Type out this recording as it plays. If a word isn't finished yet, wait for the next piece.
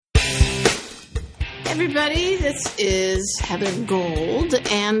Everybody, this is Heather Gold,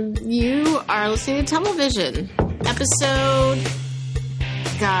 and you are listening to Tumblevision, episode,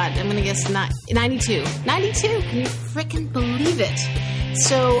 God, I'm going to guess 92. 92, can you frickin' believe it?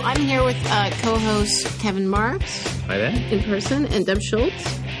 So I'm here with co-host Kevin Marks. Hi there. In person, and Deb Schultz.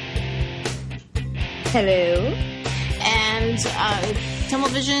 Hello. And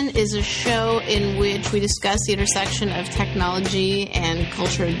Tumblevision is a show in which we discuss the intersection of technology and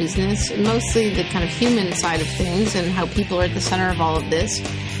culture and business, mostly the kind of human side of things and how people are at the center of all of this.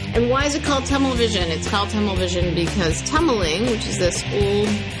 And why is it called Tumblevision? It's called Tumblevision because tumbling, which is this old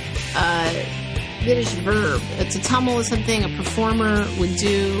Yiddish verb, to tumble is something a performer would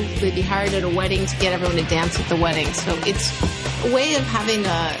do. They'd be hired at a wedding to get everyone to dance at the wedding. So it's a way of having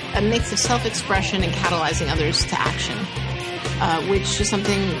a mix of self-expression and catalyzing others to action. Which is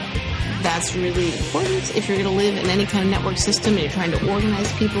something that's really important if you're going to live in any kind of network system and you're trying to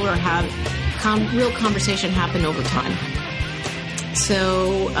organize people or have real conversation happen over time.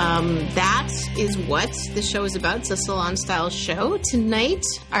 So that is what the show is about. It's a salon-style show. Tonight,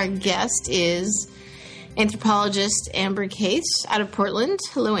 our guest is anthropologist Amber Case out of Portland.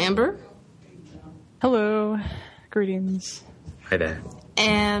 Hello, Amber. Hello. Greetings. Hi there.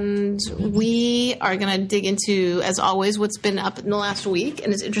 And we are going to dig into, as always, what's been up in the last week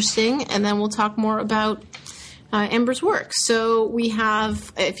and is interesting, and then we'll talk more about Amber's work. So we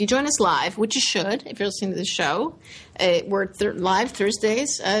have, if you join us live, which you should if you're listening to the show, we're live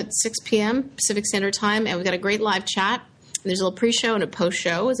Thursdays at 6 p.m. Pacific Standard Time, and we've got a great live chat. There's a little pre-show and a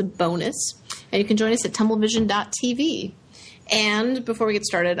post-show as a bonus, and you can join us at tumblevision.tv. And before we get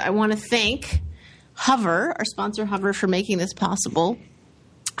started, I want to thank Hover, our sponsor Hover, for making this possible.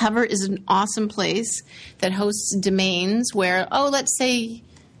 Hover is an awesome place that hosts domains where, let's say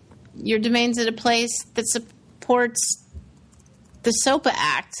your domain's at a place that supports the SOPA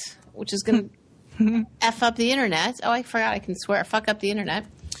Act, which is going to F up the internet. Oh, I forgot I can swear. Fuck up the internet.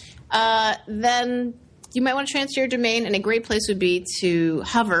 Then you might want to transfer your domain, and a great place would be to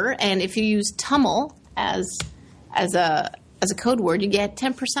Hover. And if you use TUML as a code word, you get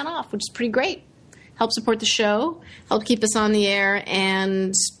 10% off, which is pretty great. Help support the show, help keep us on the air,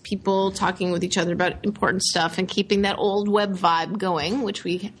 and people talking with each other about important stuff and keeping that old web vibe going, which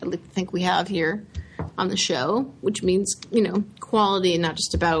we think we have here on the show, which means, quality and not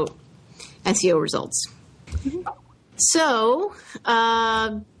just about SEO results. Mm-hmm. So,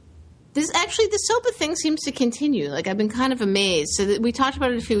 the SOPA thing seems to continue. Like, I've been kind of amazed. So we talked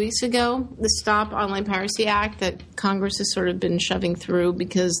about it a few weeks ago, the Stop Online Piracy Act that Congress has sort of been shoving through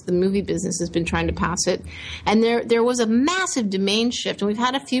because the movie business has been trying to pass it. And there was a massive domain shift. And we've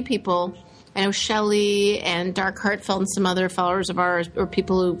had a few people, I know Shelley and Dark Heartfelt and some other followers of ours or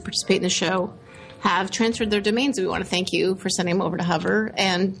people who participate in the show have transferred their domains. We want to thank you for sending them over to Hover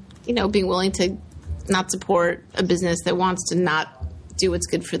and, being willing to not support a business that wants to not do what's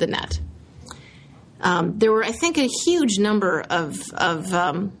good for the net. There were, I think, a huge number of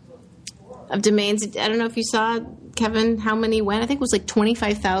domains. I don't know if you saw, Kevin, how many went. I think it was like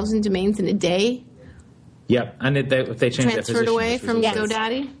 25,000 domains in a day. Yeah, and they changed their position. Transferred away from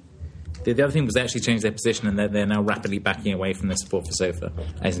GoDaddy. The other thing was they actually changed their position, and they're now rapidly backing away from their support for SOPA,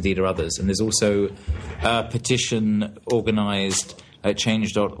 as indeed are others. And there's also a petition organised at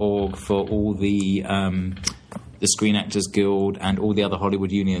change.org for all the Screen Actors Guild and all the other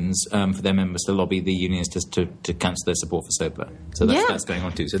Hollywood unions for their members to lobby the unions to cancel their support for SOPA. So that's going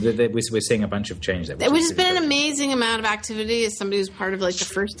on too. So we're seing a bunch of change there. Which has been an amazing amount of activity as somebody who's part of the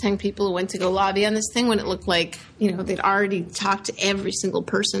first 10 people who went to go lobby on this thing when it looked like, they'd already talked to every single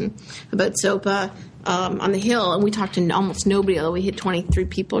person about SOPA on the Hill. And we talked to almost nobody, although we hit 23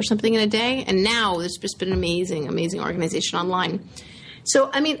 people or something in a day. And now there's just been an amazing, amazing organization online.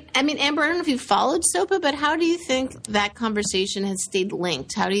 So, I mean, Amber, I don't know if you followed SOPA, but how do you think that conversation has stayed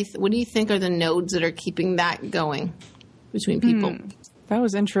linked? What do you think are the nodes that are keeping that going between people? That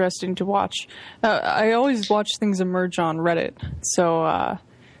was interesting to watch. I always watch things emerge on Reddit. So,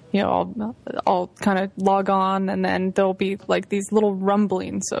 I'll kind of log on, and then there'll be like these little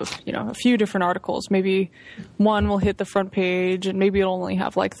rumblings of, a few different articles. Maybe one will hit the front page, and maybe it'll only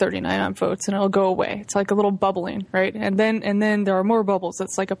have like 39 votes, and it'll go away. It's like a little bubbling, right? And then there are more bubbles.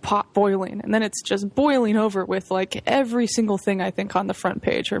 It's like a pot boiling, and then it's just boiling over with like every single thing I think on the front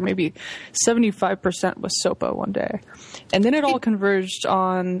page, or maybe 75% was SOPA one day, and then it all converged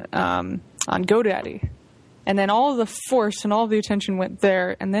on GoDaddy. And then all of the force and all of the attention went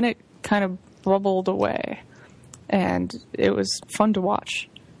there, and then it kind of bubbled away. And it was fun to watch.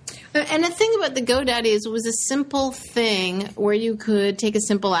 And the thing about the GoDaddy is it was a simple thing where you could take a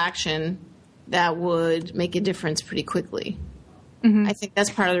simple action that would make a difference pretty quickly. I think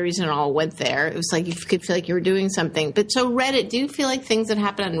that's part of the reason it all went there. It was like you could feel like you were doing something. But so Reddit, do you feel like things that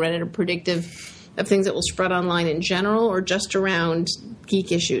happen on Reddit are predictive of things that will spread online in general, or just around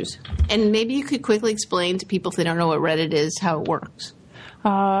geek issues? And maybe you could quickly explain to people if they don't know what Reddit is, how it works.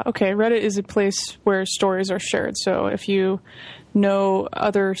 Okay, Reddit is a place where stories are shared. So if you know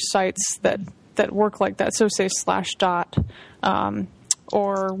other sites that work like that, so say Slashdot,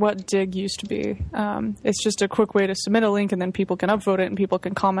 or what Dig used to be. It's just a quick way to submit a link, and then people can upvote it and people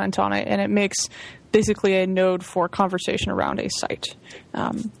can comment on it, and it makes basically a node for conversation around a site.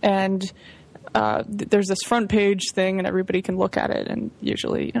 There's this front page thing, and everybody can look at it, and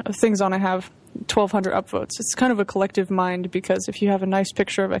usually things on it have 1,200 upvotes. It's kind of a collective mind, because if you have a nice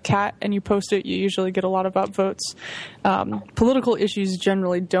picture of a cat and you post it, you usually get a lot of upvotes. Political issues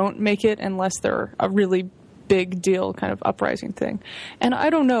generally don't make it unless they're a really big deal kind of uprising thing. And I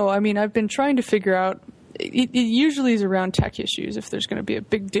don't know. I mean, I've been trying to figure out, it usually is around tech issues if there's going to be a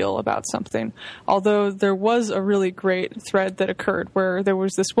big deal about something. Although there was a really great thread that occurred where there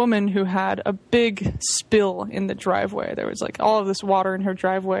was this woman who had a big spill in the driveway. There was like all of this water in her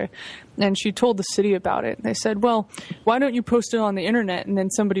driveway, and she told the city about it. And they said, well, why don't you post it on the internet and then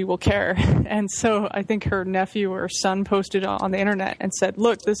somebody will care? And so I think her nephew or son posted on the internet and said,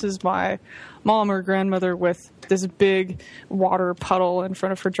 look, this is my mom or grandmother with this big water puddle in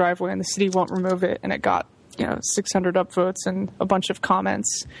front of her driveway, and the city won't remove it. And it got 600 upvotes and a bunch of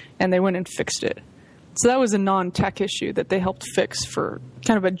comments, and they went and fixed it. So that was a non-tech issue that they helped fix for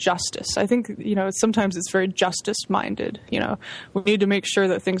kind of a justice. I think, sometimes it's very justice-minded. We need to make sure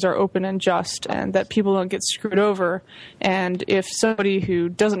that things are open and just and that people don't get screwed over. And if somebody who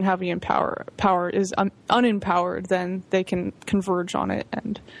doesn't have any power is unempowered, then they can converge on it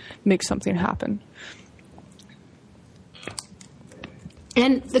and make something happen.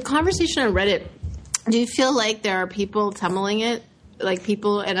 And the conversation on Reddit, do you feel like there are people tumbling it? Like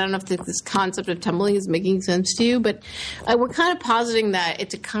people, and I don't know if this concept of tumbling is making sense to you, but we're kind of positing that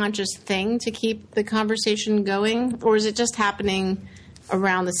it's a conscious thing to keep the conversation going, or is it just happening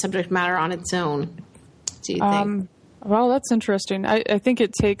around the subject matter on its own, do you think? Well, that's interesting. I think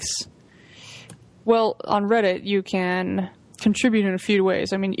it takes, on Reddit, you can contribute in a few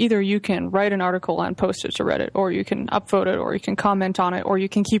ways. I mean, either you can write an article and post it to Reddit, or you can upvote it, or you can comment on it, or you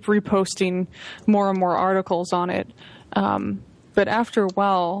can keep reposting more and more articles on it. But after a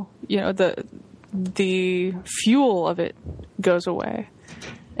while, the fuel of it goes away,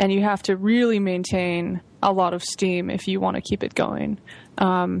 and you have to really maintain a lot of steam if you want to keep it going.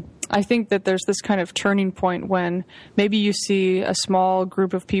 I think that there's this kind of turning point when maybe you see a small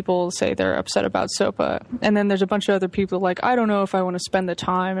group of people say they're upset about SOPA, and then there's a bunch of other people like, I don't know if I want to spend the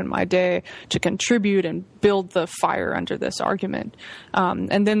time in my day to contribute and build the fire under this argument.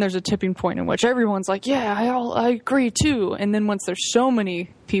 And then there's a tipping point in which everyone's like, yeah, I agree too. And then once there's so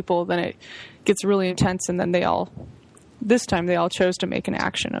many people, then it gets really intense, and then this time they all chose to make an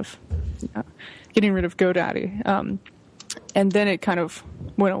action of getting rid of GoDaddy. And then it kind of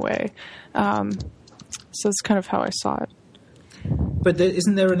went away. So that's kind of how I saw it. But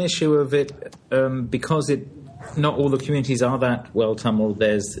isn't there an issue of it, because not all the communities are that well tumbled,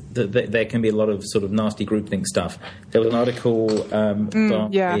 there can be a lot of sort of nasty groupthink stuff. There was an article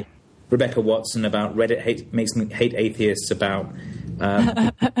by Rebecca Watson about Reddit makes me hate atheists about...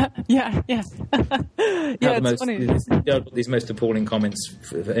 it's funny. These most appalling comments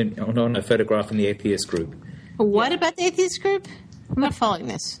on a photograph in the atheist group. What about the atheist group? I'm not following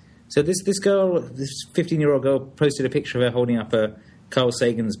this. So this girl, this 15-year-old girl, posted a picture of her holding up a Carl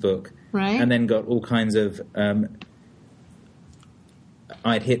Sagan's book, right? And then got all kinds of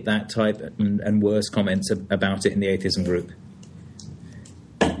I'd hit that type and worse comments about it in the atheism group.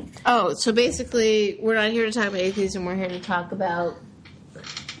 Oh, so basically, we're not here to talk about atheism. We're here to talk about.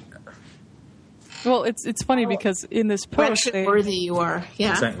 Well, it's funny because in this post, worthy you are.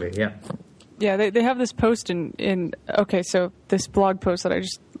 Yeah, exactly. Yeah. Yeah, they have this post so this blog post that I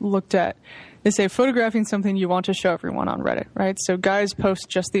just looked at, they say photographing something you want to show everyone on Reddit, right? So guys post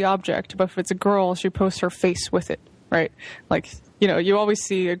just the object, but if it's a girl, she posts her face with it, right? Like, you always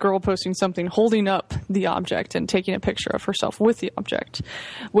see a girl posting something holding up the object and taking a picture of herself with the object,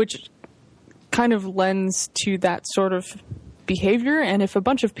 which kind of lends to that sort of behavior. And if a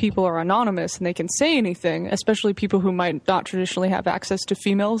bunch of people are anonymous and they can say anything, especially people who might not traditionally have access to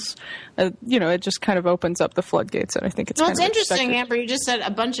females, it just kind of opens up the floodgates. And I think it's interesting, expected. Amber, you just said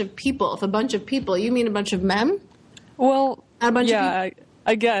a bunch of people. If a bunch of people, you mean a bunch of men? Well, a bunch of people?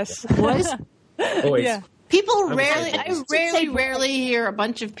 I guess. Boys? Boys. Yeah. People rarely hear a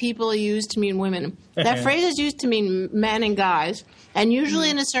bunch of people used to mean women. That phrase is used to mean men and guys. And usually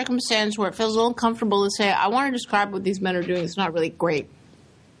in a circumstance where it feels a little uncomfortable to say, I want to describe what these men are doing, it's not really great.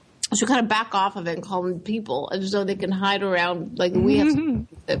 So kind of back off of it and call them people as though they can hide around like we have something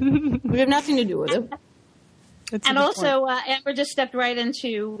to do with it. We have nothing to do with it. And also, Amber just stepped right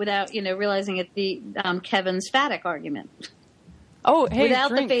into, without realizing it, the Kevin's phatic argument. Oh, hey, without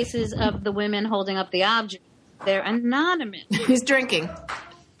drink. the faces of the women holding up the object, they're anonymous. He's drinking.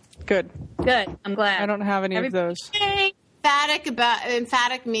 Good. I'm glad. I don't have any of those.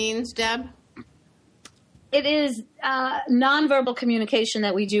 Emphatic means, Deb? It is nonverbal communication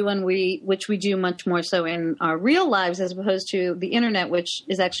that we do which we do much more so in our real lives as opposed to the internet, which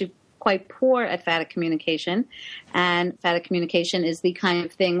is actually quite poor at phatic communication. And phatic communication is the kind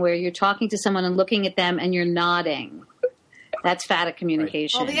of thing where you're talking to someone and looking at them and you're nodding. That's phatic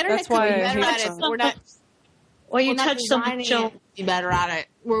communication. Well, the internet could be better at it. We're not. Or you touch someone. Be better at it.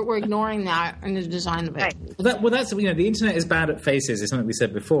 We're ignoring that in the design of it. Right. Well, that's the internet is bad at faces. It's something we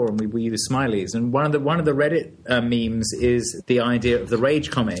said before, and we use smileys. And one of the Reddit memes is the idea of the rage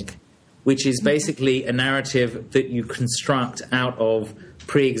comic, which is basically a narrative that you construct out of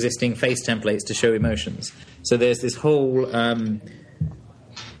pre-existing face templates to show emotions. So there's this whole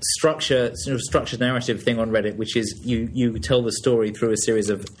structured narrative thing on Reddit, which is you tell the story through a series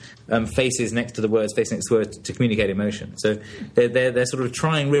of faces next to the words, face next to the words to communicate emotion. So they're sort of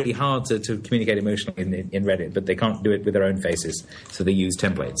trying really hard to communicate emotion in Reddit, but they can't do it with their own faces, so they use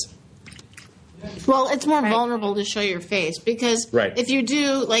templates. Well, it's more vulnerable to show your face because if you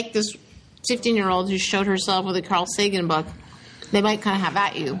do like this 15-year-old who showed herself with a Carl Sagan book, they might kind of have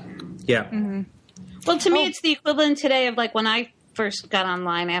at you. Yeah. Mm-hmm. Well, to me, it's the equivalent today of like when I first got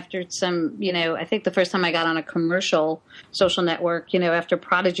online after some, I think the first time I got on a commercial social network, after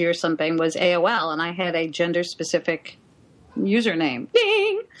Prodigy or something was AOL, and I had a gender-specific username.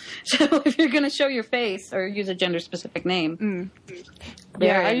 Ding! So if you're going to show your face or use a gender-specific name.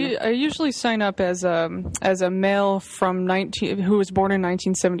 I usually sign up as a male from who was born in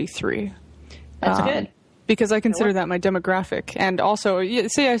 1973. That's good. Because I consider that my demographic. And also,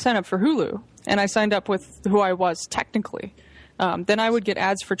 say I sign up for Hulu, and I signed up with who I was technically. Then I would get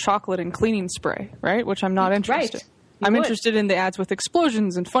ads for chocolate and cleaning spray, right? Which I'm not interested in. I'm interested in the ads with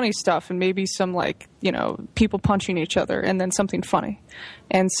explosions and funny stuff and maybe some people punching each other and then something funny.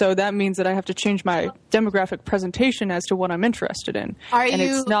 And so that means that I have to change my demographic presentation as to what I'm interested in.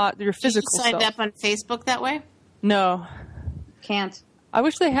 It's not your physical self. You signed up on Facebook that way? No. Can't. I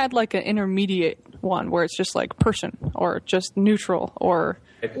wish they had like an intermediate one where it's just like person or just neutral or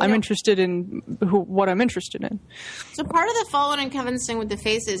I'm interested in what I'm interested in. So part of the following in Kevin's thing with the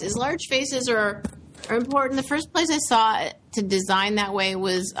faces is large faces are important. The first place I saw to design that way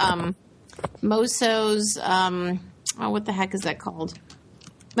was Moso's, what the heck is that called?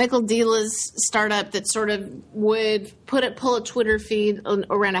 Michael Dila's startup that sort of would pull a Twitter feed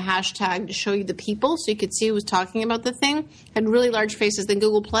around a hashtag to show you the people so you could see who was talking about the thing. Had really large faces. Then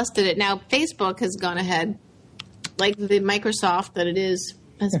Google Plus did it. Now Facebook has gone ahead, like the Microsoft that it is,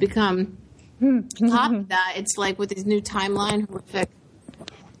 has become copied that. It's like with these new timeline horrific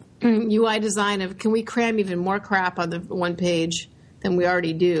UI design of can we cram even more crap on the one page than we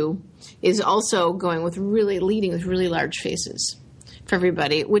already do is also going with leading with really large faces for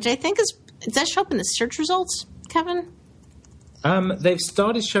everybody, which I think does that show up in the search results, Kevin? They've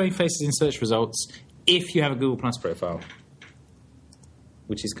started showing faces in search results if you have a Google Plus profile,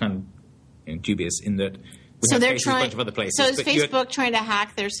 which is kind of dubious in that we have faces in a bunch of other places. So is Facebook trying to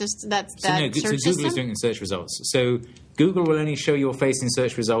hack their system? So Google is doing it in search results. So Google will only show your face in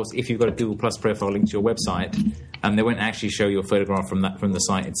search results if you've got a Google Plus profile linked to your website, and they won't actually show your photograph from the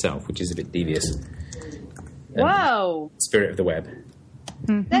site itself, which is a bit devious. Whoa! Spirit of the web.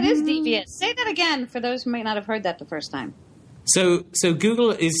 That is devious. Say that again for those who might not have heard that the first time. So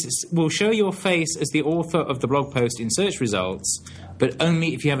Google will show your face as the author of the blog post in search results, but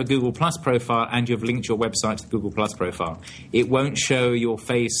only if you have a Google Plus profile and you have linked your website to the Google Plus profile. It won't show your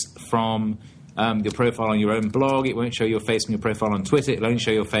face from your profile on your own blog. It won't show your face from your profile on Twitter. It'll only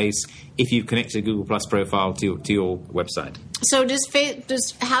show your face if you've connected a Google Plus profile to your website. So does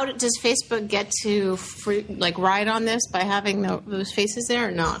Facebook get to ride on this by having those faces there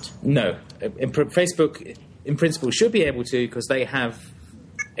or not? No, Facebook in principle should be able to because they have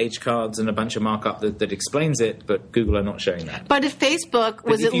H cards and a bunch of markup that explains it, but Google are not showing that. But if Facebook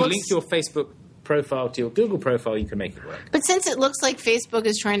if you link your Facebook profile to your Google profile, you can make it work. But since it looks like Facebook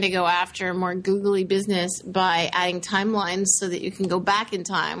is trying to go after more googly business by adding timelines so that you can go back in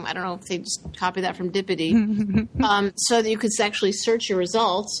time, I don't know if they just copy that from Dippity, so that you could actually search your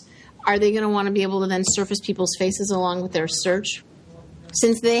results, are they going to want to be able to then surface people's faces along with their search?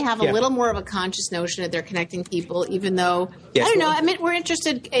 since they have a Yeah. little more of a conscious notion that they're connecting people, even though, Yes, I don't know, well- I mean, we're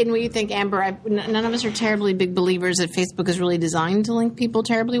interested in what you think, Amber. None of us are terribly big believers that Facebook is really designed to link people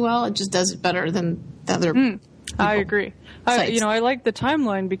terribly well. It just does it better than the other I agree. sites. I like the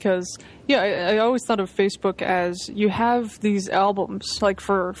timeline because, I always thought of Facebook as you have these albums, like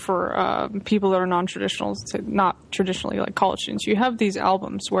for people that are non-traditional, not traditionally like college students. You have these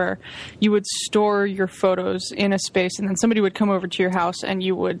albums where you would store your photos in a space, and then somebody would come over to your house, and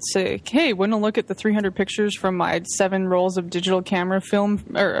you would say, "Hey, want to look at the 300 pictures from my 7 rolls of digital camera film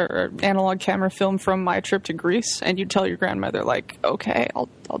or analog camera film from my trip to Greece?" And you'd tell your grandmother, like, "Okay, I'll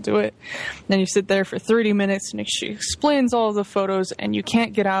do it." And then you sit there for 30 minutes, and she explains all of the photos, and you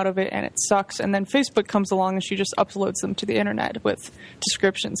can't get out of it, and it sucks. And then Facebook comes along, and she just uploads them to the internet with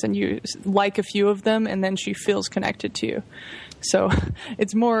descriptions, and you like a few of them, and then she feels connected to you. So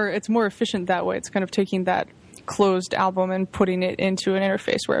it's more efficient that way. It's kind of taking that closed album and putting it into an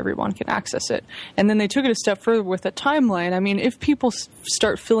interface where everyone can access it. And then they took it a step further with a timeline. I mean, if people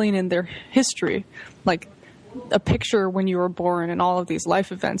start filling in their history, like a picture when you were born and all of these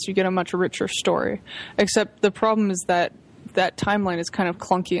life events, you get a much richer story. Except the problem is that timeline is kind of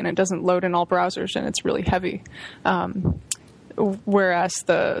clunky and it doesn't load in all browsers and it's really heavy. Whereas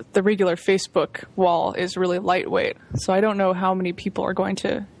the regular Facebook wall is really lightweight. So I don't know how many people are going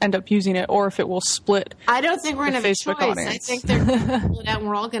to end up using it or if it will split. I don't think we're going to have a Facebook choice. audience. I think they're going to pull it out and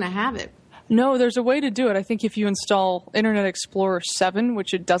we're all going to have it. No, there's a way to do it. I think if you install Internet Explorer 7,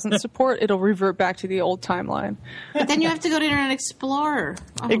 which it doesn't support, it'll revert back to the old timeline. But then you have to go to Internet Explorer.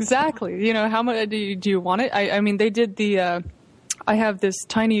 Oh. Exactly. How much do you want it? I mean, they did the... I have this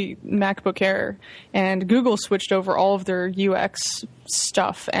tiny MacBook Air, and Google switched over all of their UX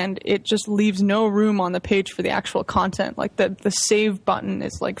stuff, and it just leaves no room on the page for the actual content. Like the save button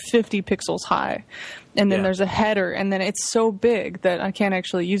is like 50 pixels high, and then there's a header, and then it's so big that I can't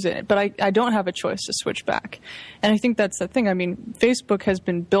actually use it. But I don't have a choice to switch back. And I think that's the thing. I mean, Facebook has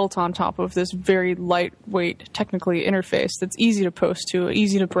been built on top of this very lightweight, technically, interface that's easy to post to,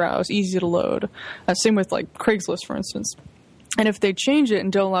 easy to browse, easy to load. Same with like Craigslist, for instance. And if they change it and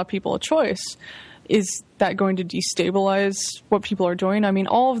don't allow people a choice, is that going to destabilize what people are doing? I mean,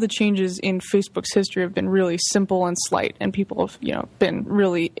 all of the changes in Facebook's history have been really simple and slight, and people have, been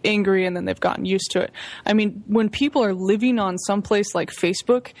really angry, and then they've gotten used to it. I mean, when people are living on some place like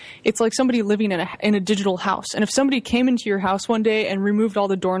Facebook, it's like somebody living in a digital house. And if somebody came into your house one day and removed all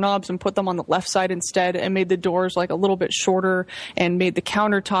the doorknobs and put them on the left side instead, and made the doors like a little bit shorter and made the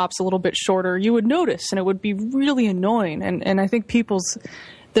countertops a little bit shorter, you would notice, and it would be really annoying. And I think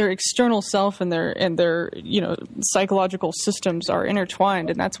their external self and their psychological systems are intertwined,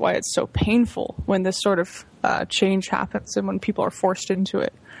 and that's why it's so painful when this sort of change happens and when people are forced into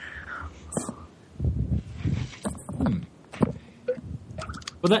it.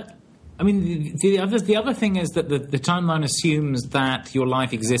 Well, the other thing is that the timeline assumes that your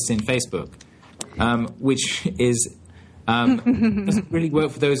life exists in Facebook, which is doesn't really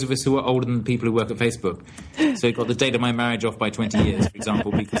work for those of us who are older than the people who work at Facebook. So it got the date of my marriage off by 20 years, for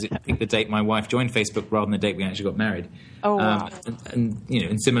example, because it picked the date my wife joined Facebook rather than the date we actually got married. Oh, wow.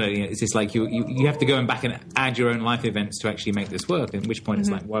 And similarly, it's just like you have to go back and add your own life events to actually make this work, at which point it's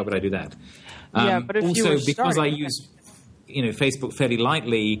like, why would I do that? But if you also, were because I starting, use Facebook fairly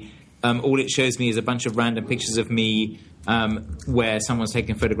lightly, all it shows me is a bunch of random pictures of me where someone's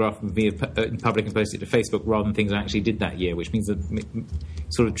taken a photograph of me in public and posted it to Facebook rather than things I actually did that year, which means that it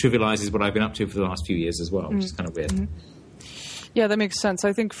sort of trivializes what I've been up to for the last few years as well, which is kind of weird. Mm-hmm. Yeah, that makes sense.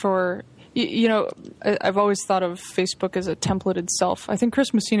 I think I've always thought of Facebook as a templated self. I think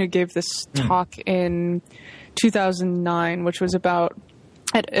Chris Messina gave this talk in 2009, which was about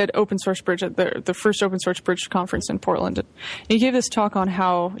at Open Source Bridge, at the first Open Source Bridge conference in Portland. And he gave this talk on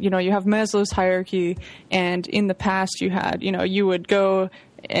how, you have Maslow's hierarchy, and in the past you had, you would go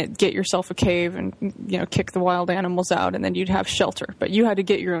and get yourself a cave and, kick the wild animals out, and then you'd have shelter. But you had to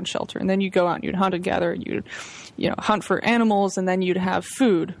get your own shelter, and then you'd go out and you'd hunt and gather, and you'd, hunt for animals, and then you'd have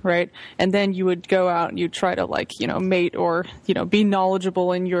food, right? And then you would go out and you'd try to, mate or, be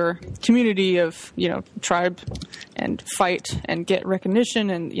knowledgeable in your community of, tribe and fight and get recognition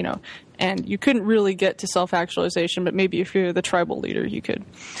and, and you couldn't really get to self-actualization, but maybe if you're the tribal leader, you could.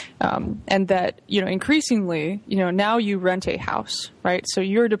 And that, increasingly, now you rent a house, right? So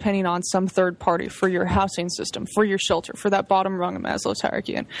you're depending on some third party for your housing system, for your shelter, for that bottom rung of Maslow's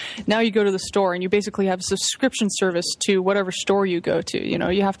hierarchy. And now you go to the store and you basically have a subscription service to whatever store you go to.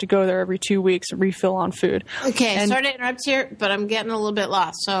 You have to go there every 2 weeks and refill on food. Okay, sorry to interrupt here, but I'm getting a little bit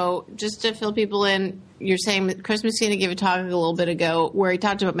lost. So just to fill people in, you're saying that Chris Messina gave a talk a little bit ago where he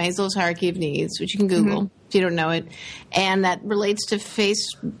talked about Maslow's hierarchy hierarchy of needs, which you can Google if you don't know it, and that relates to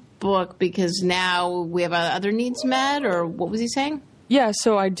Facebook because now we have other needs met, or what was he saying? Yeah,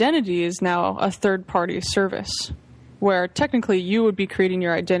 so identity is now a third-party service where technically you would be creating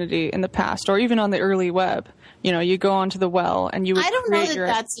your identity in the past or even on the early web. You know, you go onto the well and you would I don't know that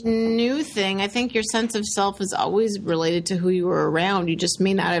that's a new thing. I think your sense of self is always related to who you were around. You just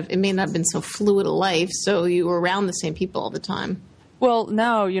may not have been so fluid a life, so you were around the same people all the time. Well,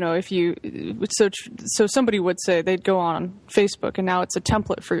 now, you know, if you so somebody would say they'd go on Facebook and now it's a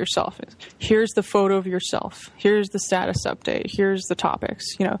template for yourself. Here's the photo of yourself. Here's the status update. Here's the topics,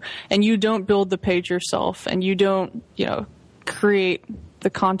 you know, and you don't build the page yourself and you don't, you know, create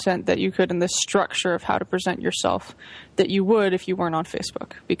the content that you could in the structure of how to present yourself that you would if you weren't on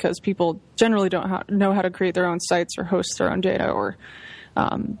Facebook, because people generally don't know how to create their own sites or host their own data or,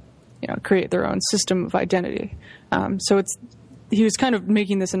 you know, create their own system of identity. So he was kind of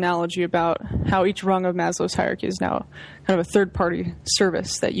making this analogy about how each rung of Maslow's hierarchy is now kind of a third-party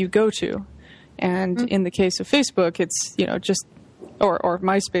service that you go to. And in the case of Facebook, it's, you know, just, or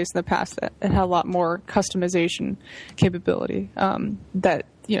MySpace in the past, that it had a lot more customization capability that,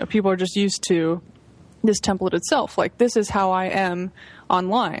 you know, people are just used to this template itself. Like, this is how I am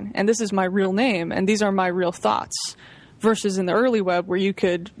online, and this is my real name, and these are my real thoughts. Versus in the early web where you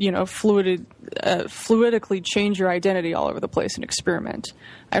could, you know, fluidically change your identity all over the place and experiment.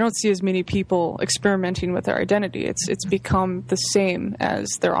 I don't see as many people experimenting with their identity. It's become the same as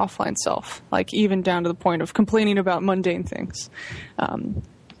their offline self, like even down to the point of complaining about mundane things.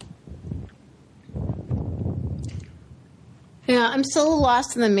 Yeah, I'm still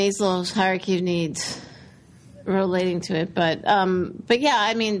lost in the Maslow's hierarchy of needs relating to it, but yeah,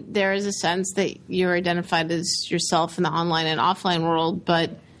 I mean, there is a sense that you're identified as yourself in the online and offline world, but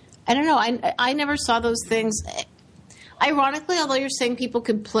I don't know, I never saw those things. Ironically, although you're saying people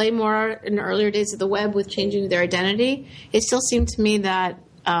could play more in the earlier days of the web with changing their identity, it still seemed to me that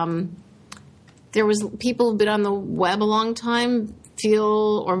there was people who've been on the web a long time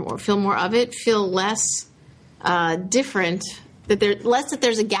feel more of it, feel less different. That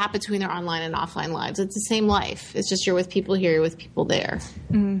there's a gap between their online and offline lives. It's the same life. It's just you're with people here, you're with people there.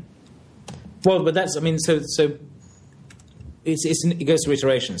 Mm. Well, but that's, I mean, so it goes through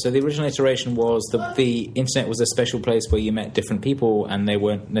iteration. So the original iteration was the internet was a special place where you met different people and they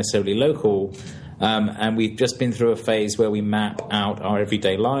weren't necessarily local. And we've just been through a phase where we map out our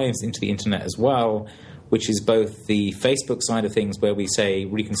everyday lives into the internet as well, which is both the Facebook side of things where we say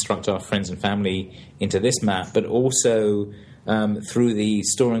reconstruct our friends and family into this map, but also through the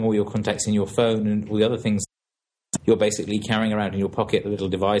storing all your contacts in your phone and all the other things, you're basically carrying around in your pocket a little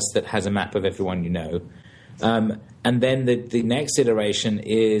device that has a map of everyone you know. And then the next iteration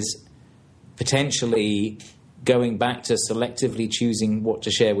is potentially going back to selectively choosing what to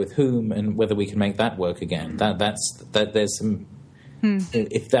share with whom and whether we can make that work again. There's some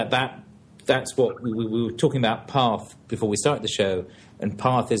if that's what we were talking about Path before we started the show, and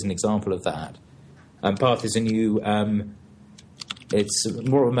Path is an example of that. Path is a new. It's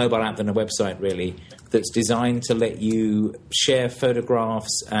more of a mobile app than a website, really, that's designed to let you share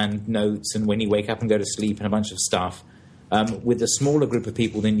photographs and notes and when you wake up and go to sleep and a bunch of stuff with a smaller group of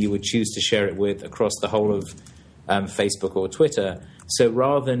people than you would choose to share it with across the whole of Facebook or Twitter. So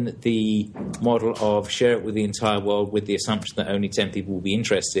rather than the model of share it with the entire world with the assumption that only 10 people will be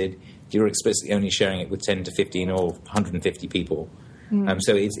interested, you're explicitly only sharing it with 10 to 15 or 150 people.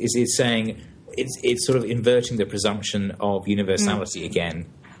 So it's saying... It's sort of inverting the presumption of universality again.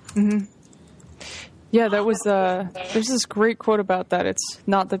 Mm-hmm. Yeah, that was there's this great quote about that. It's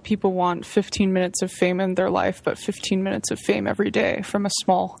not that people want 15 minutes of fame in their life, but 15 minutes of fame every day from a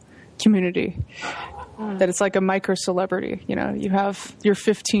small community. That it's like a micro-celebrity. You know, you have your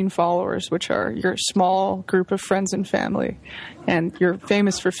 15 followers, which are your small group of friends and family, and you're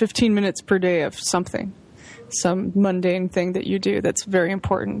famous for 15 minutes per day of something. Some mundane thing that you do that's very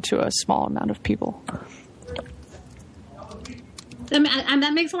important to a small amount of people. And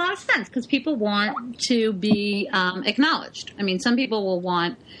that makes a lot of sense because people want to be acknowledged. I mean, some people will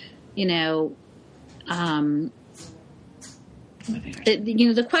want, the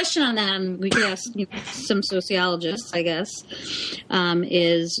question on that, and we could ask some sociologists, I guess,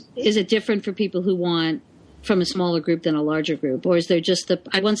 is it different for people who want from a smaller group than a larger group, or is there just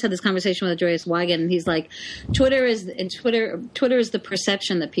I once had this conversation with Andreas Wiegand, and he's like, Twitter is the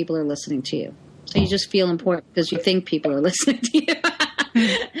perception that people are listening to you, so you just feel important because you think people are listening to you.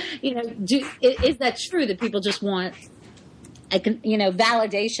 Is that true that people just want,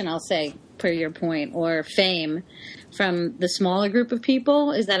 validation? I'll say per your point, or fame from the smaller group of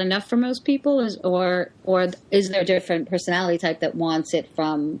people? Is that enough for most people? Or is there a different personality type that wants it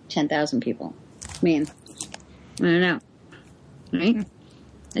from 10,000 people? I mean, I don't know. Right?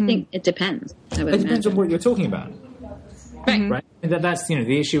 I think it depends. It depends on what you're talking about. Right. Right? And that's,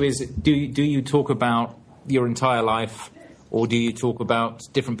 the issue is, do you talk about your entire life, or do you talk about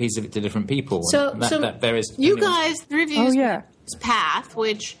different pieces of it to different people? So, there is, you guys, the reviews, Oh, yeah. Path,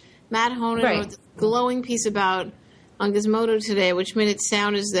 which Matt Honan Right. wrote this glowing piece about on Gizmodo today, which made it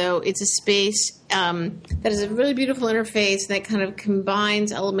sound as though it's a space that is a really beautiful interface that kind of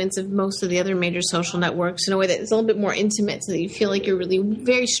combines elements of most of the other major social networks in a way that is a little bit more intimate, so that you feel like you're really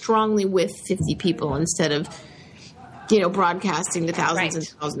very strongly with 50 people instead of, broadcasting to thousands and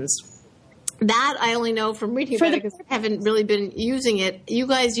thousands. That I only know from reading about it because I haven't really been using it. You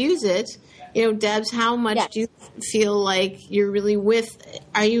guys use it. Debs, how much do you feel like you're really with?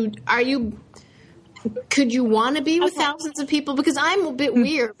 Are you could you want to be with thousands of people? Because I'm a bit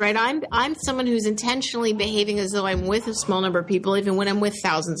weird, right? I'm someone who's intentionally behaving as though I'm with a small number of people, even when I'm with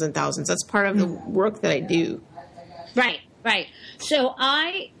thousands and thousands. That's part of the work that I do. Right. So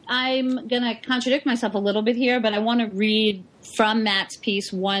I'm going to contradict myself a little bit here, but I want to read from Matt's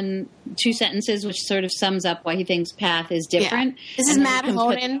piece 2 sentences, which sort of sums up why he thinks Path is different. Yeah. This is Matt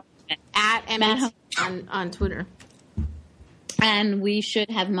Honan at MAT on Twitter. And we should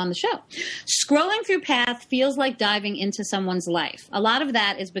have him on the show. Scrolling through Path feels like diving into someone's life. A lot of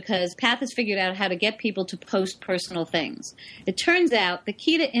that is because Path has figured out how to get people to post personal things. It turns out the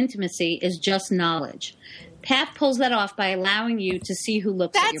key to intimacy is just knowledge. Path pulls that off by allowing you to see who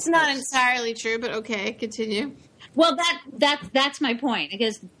looks at your posts. That's not entirely true, but okay, continue. Well, that's my point,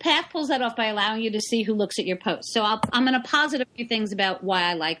 because Path pulls that off by allowing you to see who looks at your posts. So I'm going to posit a few things about why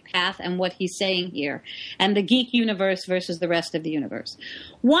I like Path and what he's saying here, and the geek universe versus the rest of the universe.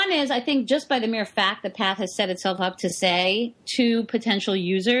 One is, I think, just by the mere fact that Path has set itself up to say to potential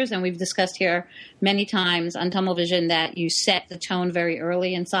users, and we've discussed here many times on Tunnel Vision that you set the tone very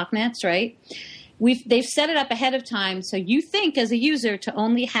early in SOCNETs, right? They've set it up ahead of time, so you think as a user to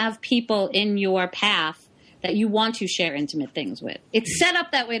only have people in your path that you want to share intimate things with. It's set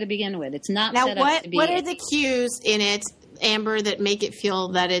up that way to begin with. It's not set up to be... What are the cues in it, Amber, that make it feel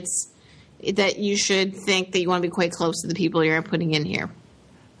that that you should think that you want to be quite close to the people you're putting in here?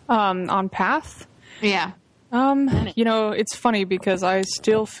 On Path? Yeah. It's funny because I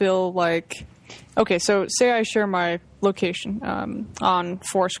still feel like... Okay, so say I share my location on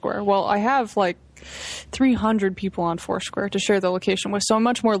Foursquare. Well, I have 300 people on Foursquare to share the location with, so I'm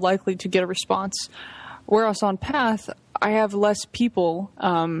much more likely to get a response. Whereas on Path, I have less people,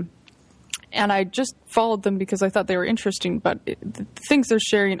 and I just followed them because I thought they were interesting, but the things they're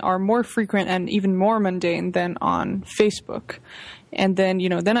sharing are more frequent and even more mundane than on Facebook. And then,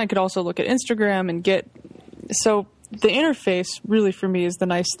 then I could also look at Instagram and so the interface really for me is the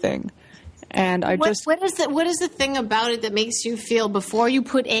nice thing. And what is the thing about it that makes you feel, before you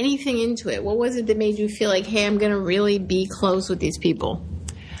put anything into it, what was it that made you feel like, hey, I'm going to really be close with these people?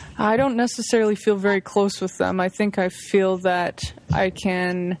 I don't necessarily feel very close with them. I think I feel that I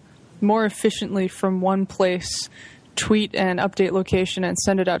can more efficiently from one place tweet and update location and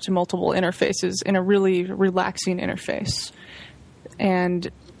send it out to multiple interfaces in a really relaxing interface. And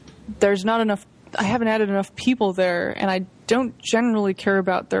there's not enough, I haven't added enough people there, and I don't generally care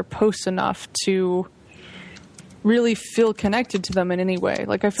about their posts enough to really feel connected to them in any way.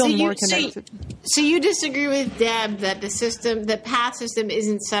 I feel more connected. So you disagree with Deb that the Path system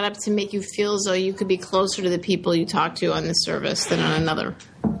isn't set up to make you feel as though you could be closer to the people you talk to on this service than on another?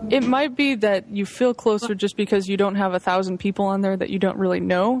 It might be that you feel closer just because you don't have 1,000 people on there that you don't really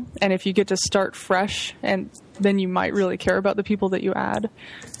know, and if you get to start fresh, and then you might really care about the people that you add.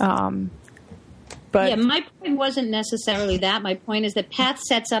 But my point wasn't necessarily that. My point is that Path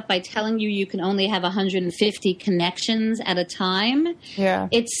sets up by telling you can only have 150 connections at a time. Yeah.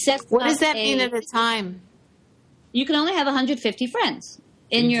 It sets What does that mean at a time? You can only have 150 friends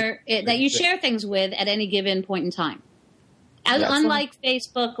that you share things with at any given point in time. Unlike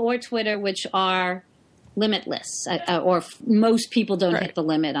Facebook or Twitter, which are limitless, or most people don't hit the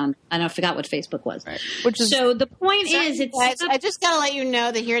limit on. I forgot what Facebook was. Right. So the point is, I just got to let you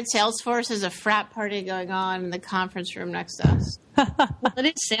know that here at Salesforce there's a frat party going on in the conference room next to us. Well, it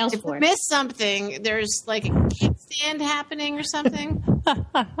is Salesforce. If you miss something, there's a cake stand happening or something.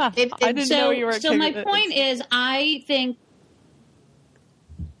 I didn't know you were. So my point is, I think.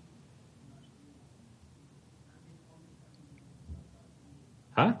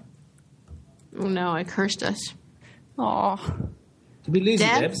 Huh? Oh no, I cursed us. Aw. Did we lose you,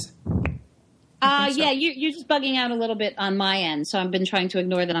 Deb? Debs? Yeah, you're just bugging out a little bit on my end, so I've been trying to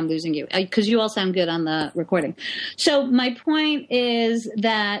ignore that I'm losing you because you all sound good on the recording. So my point is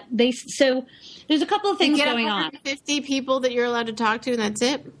that there's a couple of things going on. 50 people that you're allowed to talk to, and that's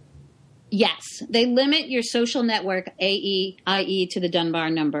it? Yes, they limit your social network IE to the Dunbar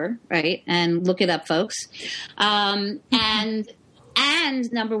number, right? And look it up, folks. And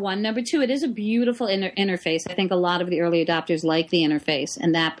number one. Number two, it is a beautiful interface. I think a lot of the early adopters like the interface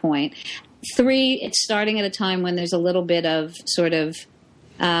and that point. 3, it's starting at a time when there's a little bit of sort of...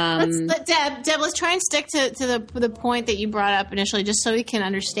 Deb, let's try and stick to the point that you brought up initially, just so we can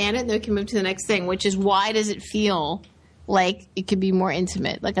understand it, and then we can move to the next thing, which is why does it feel like it could be more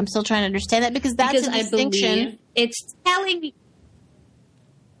intimate? Like, I'm still trying to understand that because that's a distinction. I believe it's telling me...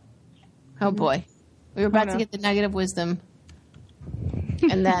 Oh, boy. We were about to get the nugget of wisdom.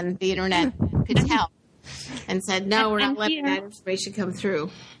 And then the internet could tell and said, no, we're not letting that information come through.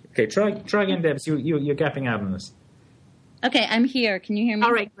 Okay, try again, Debs. You're gapping out on this. Okay, I'm here. Can you hear me?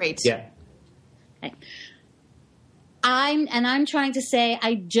 All right, great. Yeah. Okay. I'm trying to say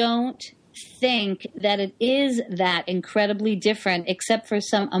I don't think that it is that incredibly different, except for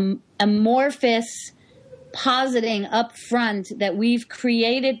some amorphous positing up front that we've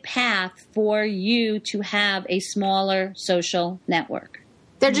created path for you to have a smaller social network.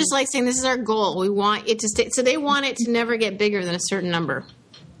 They're just like saying, this is our goal. We want it to stay. So they want it to never get bigger than a certain number.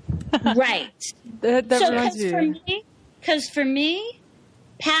 Right. Because for me,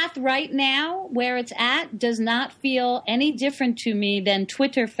 path right now, where it's at, does not feel any different to me than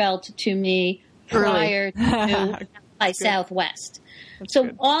Twitter felt to me prior to by Southwest.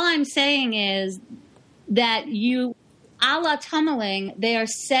 So all I'm saying is that a la Tummeling, they are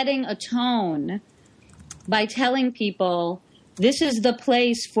setting a tone by telling people this is the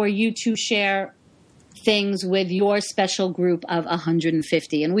place for you to share things with your special group of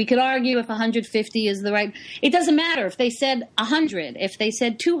 150. And we could argue if 150 is the right... It doesn't matter if they said 100, if they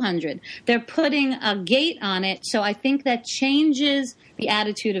said 200. They're putting a gate on it. So I think that changes the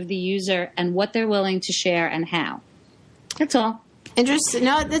attitude of the user and what they're willing to share and how. That's all. Interesting.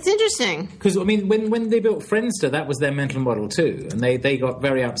 No, that's interesting. Because, I mean, when they built Friendster, that was their mental model too. And they got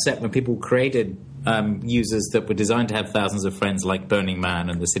very upset when people created users that were designed to have thousands of friends like Burning Man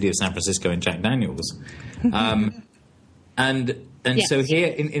and the city of San Francisco and Jack Daniels. And yes. So here,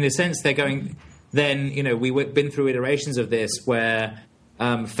 in a sense, they're going... Then, you know, we've been through iterations of this where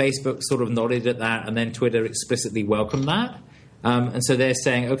Facebook sort of nodded at that and then Twitter explicitly welcomed that. And so they're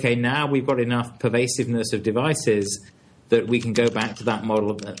saying, okay, now we've got enough pervasiveness of devices that we can go back to that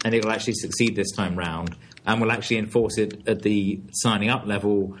model and it'll actually succeed this time round. And we'll actually enforce it at the signing up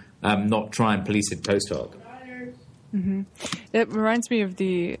level, not try and police it post hoc. Mm-hmm. It reminds me of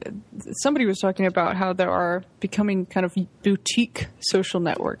somebody was talking about how there are becoming kind of boutique social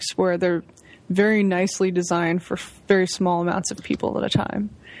networks where they're very nicely designed for very small amounts of people at a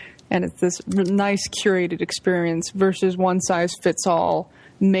time. And it's this nice curated experience versus one size fits all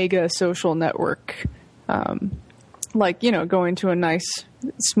mega social network. Like, you know, going to a nice,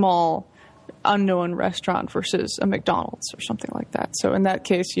 small, unknown restaurant versus a McDonald's or something like that. So in that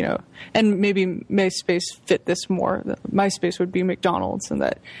case, you know, and maybe MySpace fit this more. MySpace would be McDonald's, and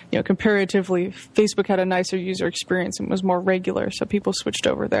that, you know, comparatively, Facebook had a nicer user experience and was more regular, so people switched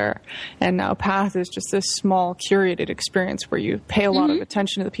over there. And now Path is just this small, curated experience where you pay a lot of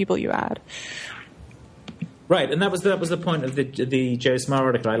attention to the people you add. Right, and that was the point of the Joe Smart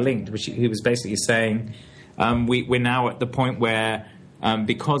article I linked, which he was basically saying... we're now at the point where,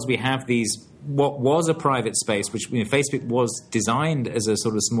 because we have what was a private space, which, you know, Facebook was designed as a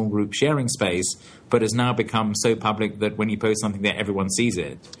sort of small group sharing space, but has now become so public that when you post something there, everyone sees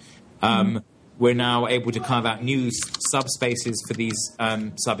it. We're now able to carve out new subspaces for these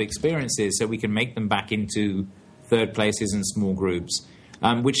sub-experiences so we can make them back into third places and small groups,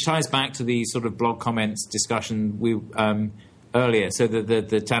 which ties back to the sort of blog comments discussion earlier. So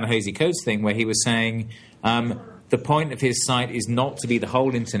the Ta-Nehisi Coates thing where he was saying... the point of his site is not to be the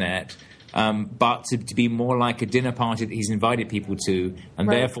whole internet, but to be more like a dinner party that he's invited people to, and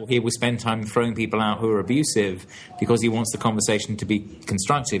therefore he will spend time throwing people out who are abusive because he wants the conversation to be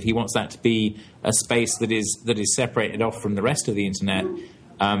constructive. He wants that to be a space that is separated off from the rest of the internet,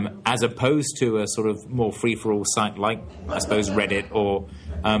 as opposed to a sort of more free-for-all site like, I suppose, Reddit or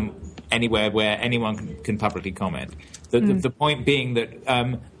anywhere where anyone can publicly comment. The point being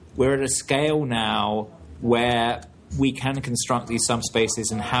that we're at a scale now where we can construct these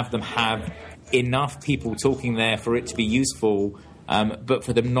subspaces and have them have enough people talking there for it to be useful, but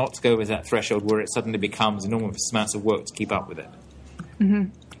for them not to go over that threshold where it suddenly becomes enormous amounts of work to keep up with it. Mm-hmm.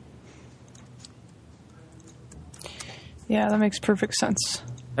 Yeah, that makes perfect sense.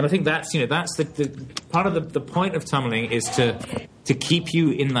 And I think that's the part of the point of tunneling is to keep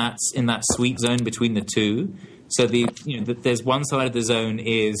you in that sweet zone between the two. So there's one side of the zone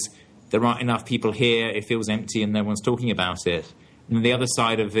is there aren't enough people here, it feels empty, and no one's talking about it. And the other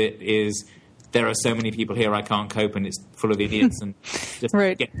side of it is there are so many people here I can't cope, and it's full of idiots, and just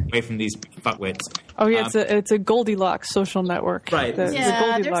Right. get away from these fuckwits. Oh yeah, it's a Goldilocks social network. Right. The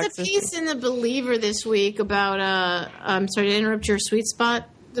Yeah, Goldilocks there's a piece in the Believer this week about. I'm sorry to interrupt your sweet spot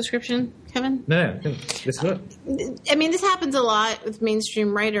description, Kevin. No, this look. I mean, this happens a lot with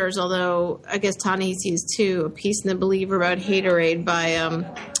mainstream writers, although I guess Ta-Nehisi sees too. A piece in the Believer about Haterade by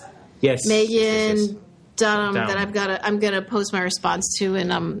Yes. Megan Yes. Dunham Down. that I'm gonna post my response to in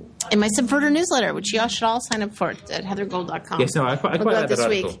my Subverter newsletter, which y'all should all sign up for at heathergold.com. Yes, no, I quite We'll go like that this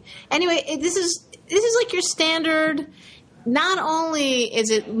article. week. Anyway, this is like your standard. Not only is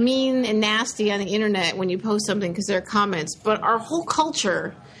it mean and nasty on the internet when you post something because there are comments, but our whole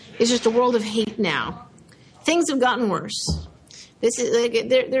culture is just a world of hate now. Things have gotten worse. This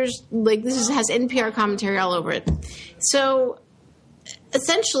is has NPR commentary all over it. So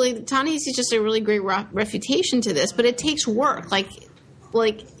essentially, Ta-Nehisi is just a really great refutation to this, but it takes work. Like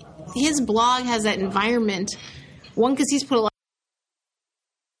his blog has that environment. One, because he's put a lot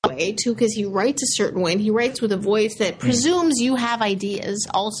way. Two, because he writes a certain way, and he writes with a voice that presumes you have ideas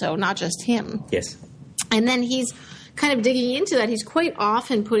also, not just him. Yes. And then he's kind of digging into that. He's quite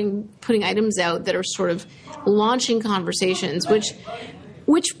often putting items out that are sort of launching conversations, which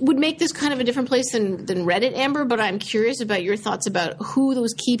would make this kind of a different place than Reddit, Amber. But I'm curious about your thoughts about who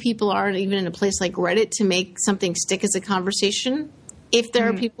those key people are, and even in a place like Reddit, to make something stick as a conversation. If there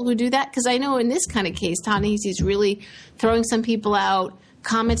are people who do that, because I know in this kind of case, Ta-Nehisi's really throwing some people out,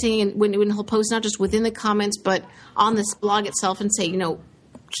 commenting, and when he'll post not just within the comments, but on this blog itself, and say,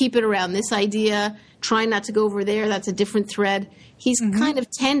 keep it around this idea. Try not to go over there. That's a different thread. He's kind of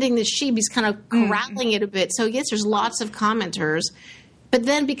tending the sheep. He's kind of corralling it a bit. So yes, there's lots of commenters. But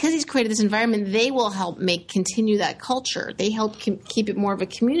then because he's created this environment, they will help continue that culture. They help keep it more of a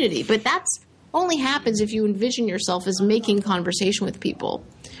community. But that's only happens if you envision yourself as making conversation with people.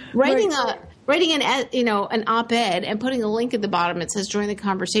 Writing an op-ed and putting a link at the bottom that says join the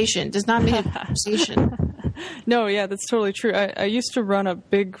conversation does not make a conversation. No, yeah, that's totally true. I used to run a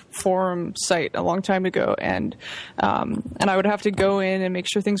big forum site a long time ago, and I would have to go in and make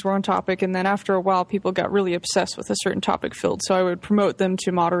sure things were on topic. And then after a while, people got really obsessed with a certain topic field, so I would promote them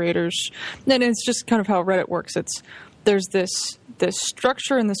to moderators. And it's just kind of how Reddit works. There's this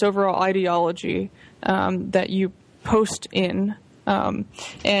structure and this overall ideology that you post in.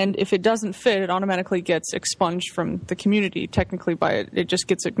 And if it doesn't fit, it automatically gets expunged from the community. Technically, it just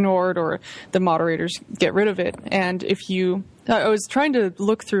gets ignored, or the moderators get rid of it. And I was trying to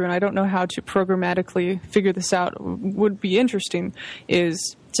look through, and I don't know how to programmatically figure this out. Would be interesting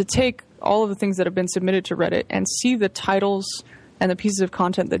is to take all of the things that have been submitted to Reddit and see the titles and the pieces of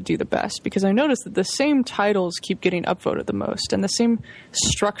content that do the best, because I noticed that the same titles keep getting upvoted the most, and the same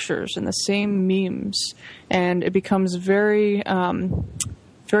structures and the same memes, and it becomes very,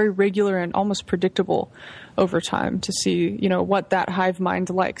 very regular and almost predictable over time to see, what that hive mind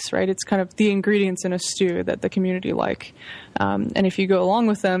likes, right? It's kind of the ingredients in a stew that the community like. And if you go along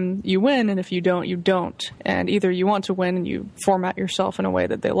with them, you win, and if you don't, you don't. And either you want to win and you format yourself in a way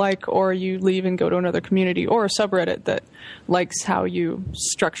that they like, or you leave and go to another community or a subreddit that likes how you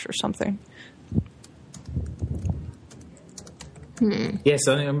structure something. Yes,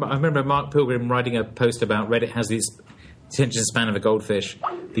 I remember Mark Pilgrim writing a post about Reddit has this attention span of a goldfish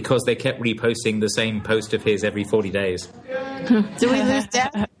because they kept reposting the same post of his every 40 days. Do we lose Deb?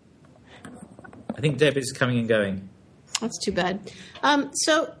 I think Deb is coming and going. That's too bad.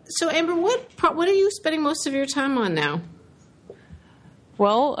 So Amber, what are you spending most of your time on now?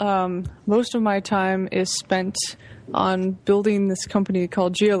 Well, most of my time is spent on building this company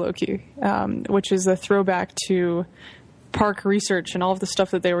called Geoloki, which is a throwback to Park Research and all of the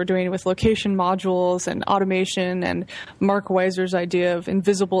stuff that they were doing with location modules and automation, and Mark Weiser's idea of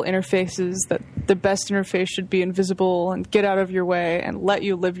invisible interfaces, that the best interface should be invisible and get out of your way and let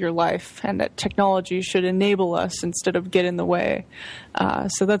you live your life, and that technology should enable us instead of get in the way.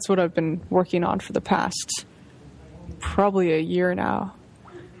 So that's what I've been working on for the past probably a year now.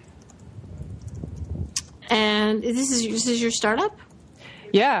 And this is your startup?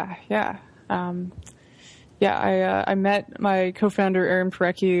 Yeah. I met my co-founder, Aaron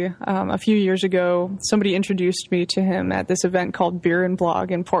Parecki, a few years ago. Somebody introduced me to him at this event called Beer and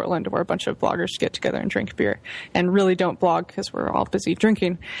Blog in Portland, where a bunch of bloggers get together and drink beer and really don't blog because we're all busy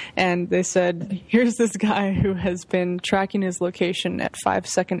drinking. And they said, here's this guy who has been tracking his location at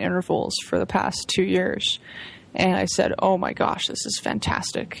 5-second intervals for the past 2 years. And I said, oh my gosh, this is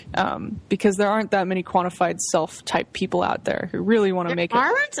fantastic. Because there aren't that many quantified self type people out there who really want to make it.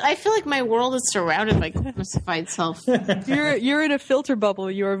 Aren't? I feel like my world is surrounded by quantified self. You're in a filter bubble.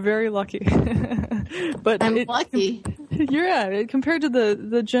 You are very lucky. But I'm lucky. Compared to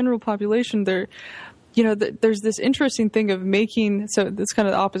the general population, there's this interesting thing of making, so that's kind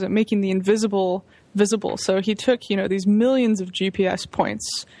of the opposite, making the invisible visible. So he took, these millions of GPS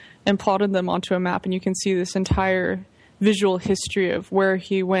points and plotted them onto a map, and you can see this entire visual history of where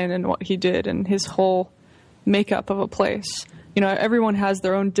he went and what he did and his whole makeup of a place. Everyone has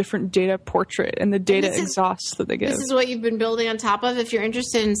their own different data portrait and the data exhausts that they give. This is what you've been building on top of. If you're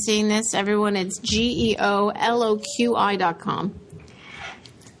interested in seeing this, everyone, it's GEOLOQI.com.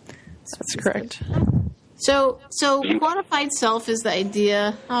 That's correct. So quantified self is the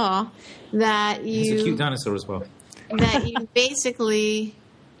idea that you... It's a cute dinosaur as well. That you basically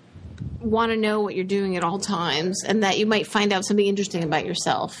want to know what you're doing at all times, and that you might find out something interesting about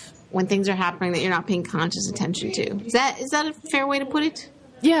yourself when things are happening that you're not paying conscious attention to. Is that a fair way to put it?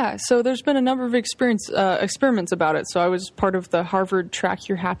 Yeah, so there's been a number of experiments about it. So I was part of the Harvard Track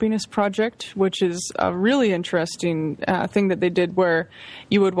Your Happiness project, which is a really interesting thing that they did where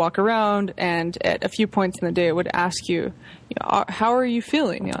you would walk around and at a few points in the day it would ask you, how are you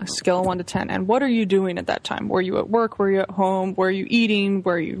feeling? Scale of 1 to 10. And what are you doing at that time? Were you at work? Were you at home? Were you eating?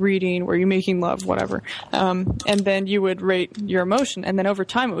 Were you reading? Were you making love? Whatever. And then you would rate your emotion. And then over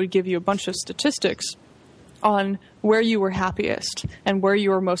time it would give you a bunch of statistics on where you were happiest and where you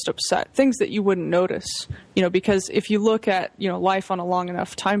were most upset, things that you wouldn't notice, because if you look at, life on a long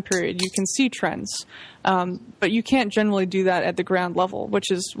enough time period, you can see trends. But you can't generally do that at the ground level, which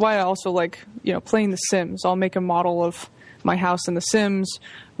is why I also like, playing The Sims. I'll make a model of my house in The Sims,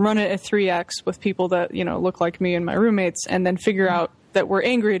 run it at 3x with people that, look like me and my roommates, and then figure out that we're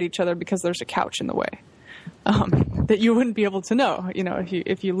angry at each other because there's a couch in the way. That you wouldn't be able to know,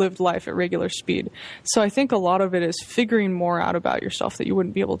 if you lived life at regular speed. So I think a lot of it is figuring more out about yourself that you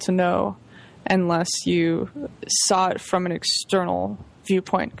wouldn't be able to know unless you saw it from an external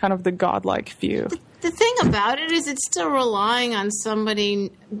viewpoint, kind of the godlike view. The thing about it is it's still relying on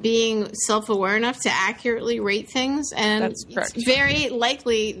somebody being self-aware enough to accurately rate things. And That's correct. It's very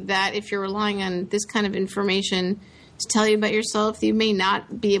likely that if you're relying on this kind of information to tell you about yourself, you may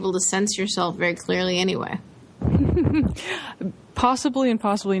not be able to sense yourself very clearly anyway. Possibly and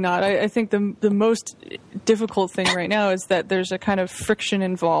possibly not. I think the most difficult thing right now is that there's a kind of friction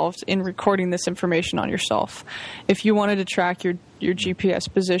involved in recording this information on yourself. If you wanted to track your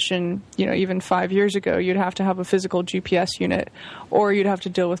GPS position, even 5 years ago, you'd have to have a physical GPS unit, or you'd have to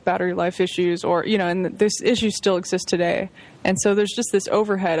deal with battery life issues, or, and this issue still exists today. And so there's just this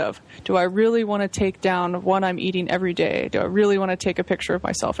overhead of, do I really want to take down what I'm eating every day? Do I really want to take a picture of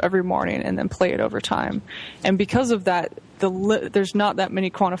myself every morning and then play it over time? And because of that, there's not that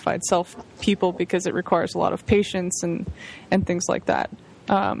many quantified self people because it requires a lot of patience and things like that.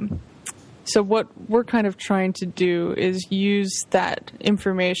 So what we're kind of trying to do is use that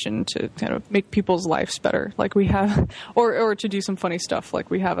information to kind of make people's lives better. Like we have, or to do some funny stuff. Like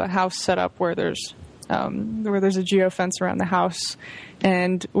we have a house set up where there's a geofence around the house,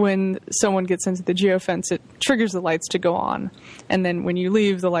 and when someone gets into the geofence, it triggers the lights to go on, and then when you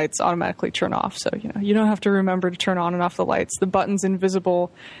leave, the lights automatically turn off. So you don't have to remember to turn on and off the lights. The button's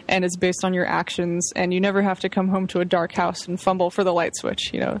invisible, and it's based on your actions, and you never have to come home to a dark house and fumble for the light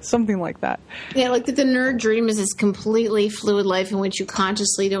switch. Something like that. Yeah, like the nerd dream is this completely fluid life in which you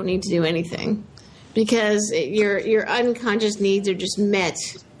consciously don't need to do anything because your unconscious needs are just met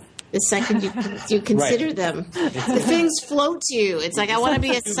the second you consider them. The things float to you. It's like, I want to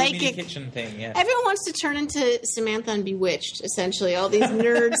be a psychic. Kitchen thing, yeah. Everyone wants to turn into Samantha and Bewitched, essentially. All these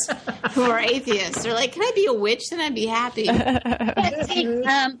nerds who are atheists. They're like, can I be a witch? Then I'd be happy.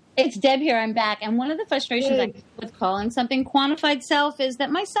 It's Deb here. I'm back. And one of the frustrations I get with calling something quantified self is that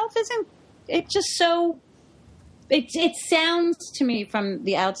my self isn't, it's just so, it sounds to me from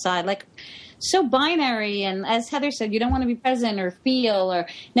the outside like so binary, and as Heather said, you don't want to be present or feel.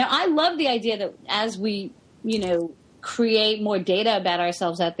 Now, I love the idea that as we, create more data about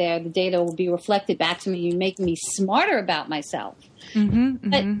ourselves out there, the data will be reflected back to me, making me smarter about myself.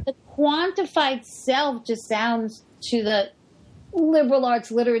 But the quantified self just sounds to the liberal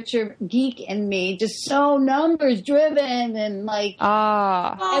arts literature geek in me just so numbers driven and like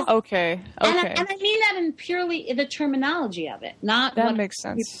okay. And I mean that in purely the terminology of it, not that what makes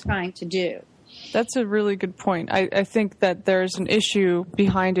sense. People are trying to do. That's a really good point. I think that there's an issue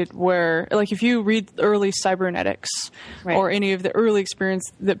behind it where, like, if you read early cybernetics or any of the early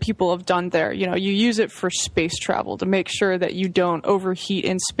experience that people have done there, you use it for space travel to make sure that you don't overheat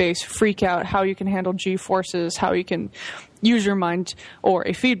in space, freak out, how you can handle G-forces, how you can use your mind, or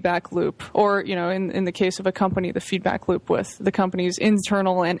a feedback loop, or, in the case of a company, the feedback loop with the company's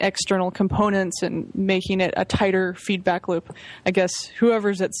internal and external components and making it a tighter feedback loop. I guess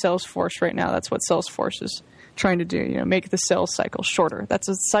whoever's at Salesforce right now, that's what Salesforce is trying to do, make the sales cycle shorter. That's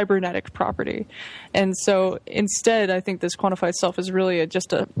a cybernetic property. And so instead, I think this quantified self is really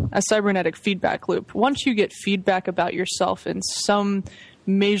just a cybernetic feedback loop. Once you get feedback about yourself in some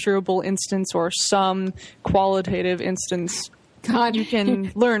measurable instance or some qualitative instance, you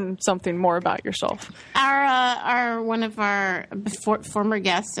can learn something more about yourself. Our one of our former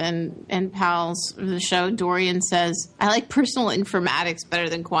guests and pals of the show, Dorian, says, I like personal informatics better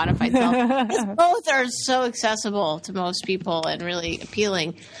than quantified self. Because both are so accessible to most people and really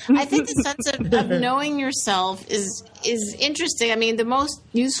appealing. I think the sense of knowing yourself is interesting. I mean, the most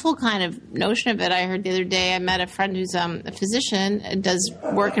useful kind of notion of it, I heard the other day, I met a friend who's a physician and does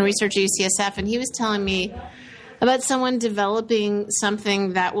work and research at UCSF, and he was telling me about someone developing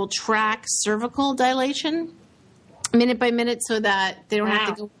something that will track cervical dilation minute by minute so that they don't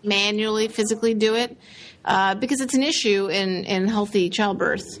have to go manually physically do it, because it's an issue in healthy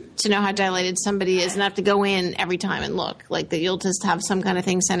childbirth to know how dilated somebody is and have to go in every time and look. Like that you'll just have some kind of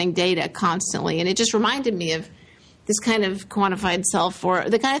thing sending data constantly. And it just reminded me of this kind of quantified self, or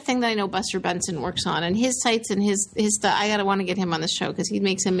the kind of thing that I know Buster Benson works on. And his sites and his stuff, I want to get him on the show because he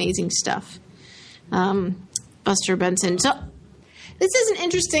makes amazing stuff. Buster Benson. So this is an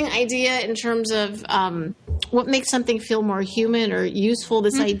interesting idea in terms of what makes something feel more human or useful,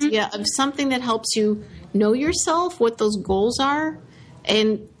 this idea of something that helps you know yourself, what those goals are.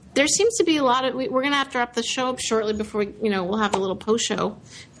 And there seems to be a lot of, we're going to have to wrap the show up shortly before, we'll have a little post show.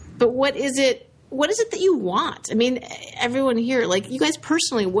 But what is it that you want? I mean, everyone here, like you guys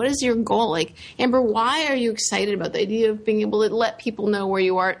personally, what is your goal? Like, Amber, why are you excited about the idea of being able to let people know where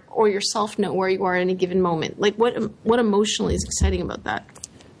you are or yourself know where you are at any given moment? Like, what emotionally is exciting about that?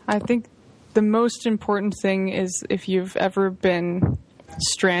 I think the most important thing is if you've ever been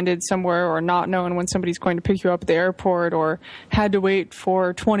stranded somewhere or not known when somebody's going to pick you up at the airport or had to wait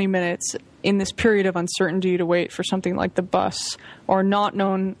for 20 minutes in this period of uncertainty to wait for something like the bus or not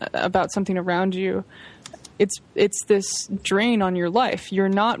known about something around you, it's this drain on your life. You're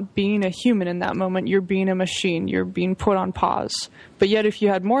not being a human in that moment. You're being a machine. You're being put on pause. But yet if you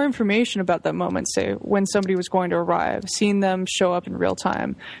had more information about that moment, say when somebody was going to arrive, seeing them show up in real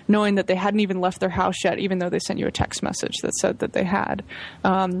time, knowing that they hadn't even left their house yet, even though they sent you a text message that said that they had,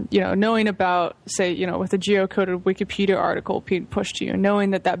 knowing about, say, with a geocoded Wikipedia article being pushed to you, knowing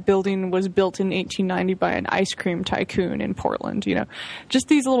that building was built in 1890 by an ice cream tycoon in Portland, just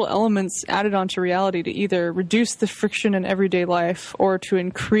these little elements added onto reality to either reduce the friction in everyday life or to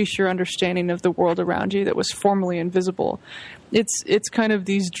increase your understanding of the world around you that was formerly invisible. It's kind of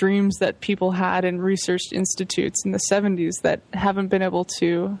these dreams that people had in research institutes in the 70s that haven't been able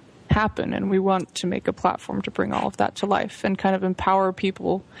to happen, and we want to make a platform to bring all of that to life and kind of empower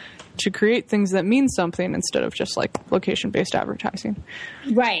people to create things that mean something instead of just like location-based advertising.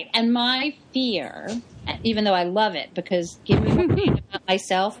 Right. And my fear, even though I love it, because give me more data about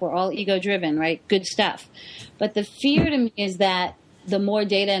myself, we're all ego-driven, right? Good stuff. But the fear to me is that the more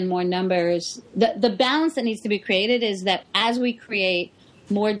data and more numbers, the balance that needs to be created is that as we create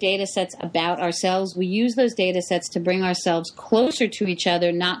more data sets about ourselves, we use those data sets to bring ourselves closer to each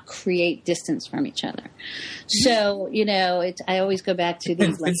other, not create distance from each other. So, I always go back to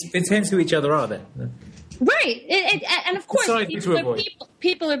these. It depends who each other are then. Right. And of course,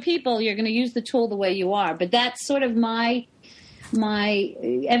 people are people. You're going to use the tool the way you are. But that's sort of my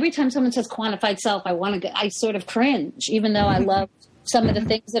every time someone says quantified self, I sort of cringe, even though I love some of the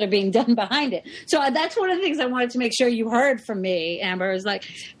things that are being done behind it. So that's one of the things I wanted to make sure you heard from me, Amber, is like,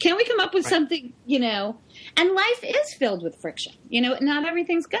 can we come up with something, and life is filled with friction. Not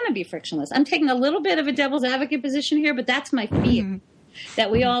everything's going to be frictionless. I'm taking a little bit of a devil's advocate position here, but that's my fear,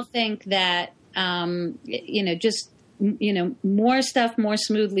 that we all think that, more stuff, more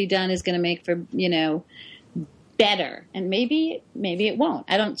smoothly done is going to make for, better, and maybe it won't.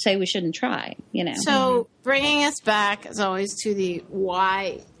 I don't say we shouldn't try, So bringing us back, as always, to the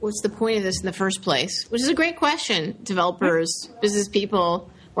why, what's the point of this in the first place, which is a great question. Developers, business people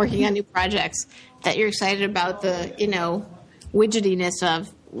working on new projects, that you're excited about the, widgetiness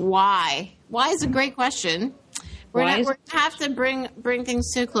of why. Why is a great question. We're gonna have to bring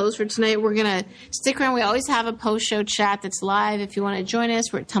things to a close for tonight. We're gonna stick around. We always have a post-show chat that's live. If you want to join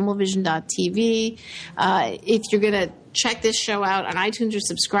us, we're at tumblevision.tv. If you're gonna check this show out on iTunes or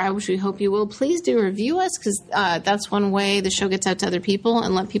subscribe, which we hope you will, please do review us, because that's one way the show gets out to other people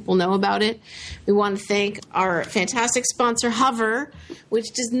and let people know about it. We want to thank our fantastic sponsor, Hover,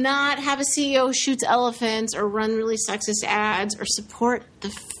 which does not have a CEO who shoots elephants or run really sexist ads or support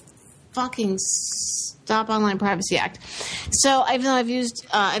the fucking Stop Online Privacy Act. So even though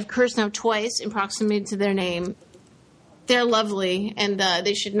I've cursed now twice in proximity to their name, they're lovely, and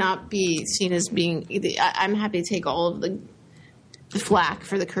they should not be seen as being. I'm happy to take all of the flack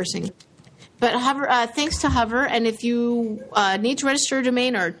for the cursing. But Hover, thanks to Hover, and if you need to register a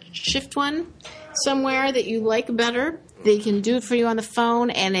domain or shift one somewhere that you like better, they can do it for you on the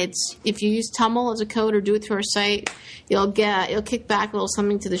phone. And it's if you use Tumble as a code or do it through our site, you'll kick back a little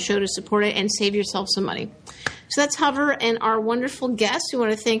something to the show to support it and save yourself some money. So that's Hover, and our wonderful guests. We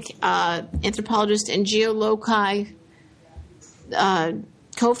want to thank anthropologist and geoloci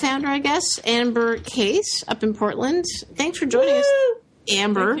co-founder, I guess, Amber Case up in Portland. Thanks for joining us,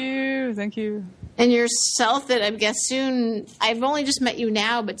 Amber. Thank you. And yourself, that I guess soon, I've only just met you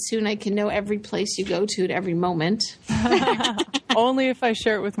now, but soon I can know every place you go to at every moment. Only if I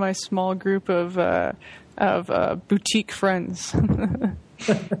share it with my small group of boutique friends.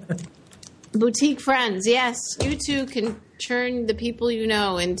 Boutique friends, yes. You too can turn the people you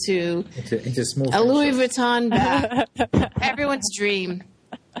know into small a Louis Vuitton bag. Everyone's dream.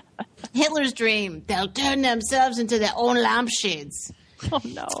 Hitler's dream. They'll turn themselves into their own lampshades. Oh,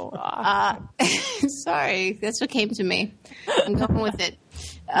 no. Sorry, that's what came to me. I'm going with it.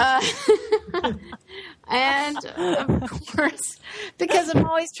 And, of course, because I'm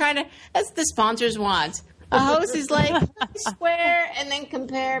always trying to... That's what the sponsors want. A host is like, swear and then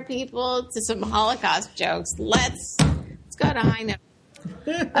compare people to some Holocaust jokes. Let's go to high note.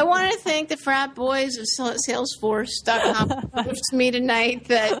 I want to thank the frat boys of Salesforce.com who proved to me tonight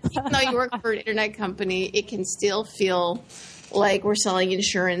that even though you work for an internet company, it can still feel like we're selling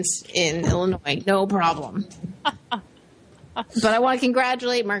insurance in Illinois. No problem. But I want to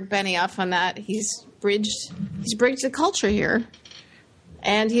congratulate Mark Benioff on that. He's bridged the culture here,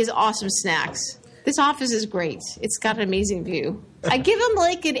 and he has awesome snacks. This office is great. It's got an amazing view. I give him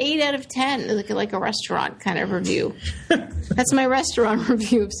like an 8 out of 10, like a restaurant kind of review. That's my restaurant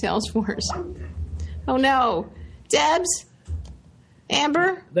review of Salesforce. Oh no. Debs?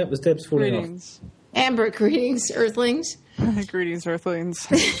 Amber? That was Debs falling Greetings. off. Amber, greetings, Earthlings. Greetings, Earthlings.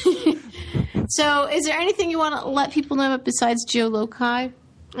 So, is there anything you want to let people know about besides geoloci,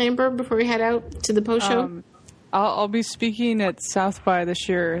 Amber, before we head out to the post show? I'll be speaking at South by this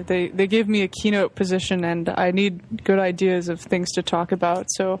year. They gave me a keynote position, and I need good ideas of things to talk about.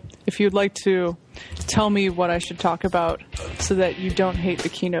 So if you'd like to tell me what I should talk about so that you don't hate the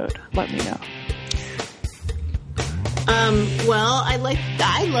keynote, let me know. Well, I'd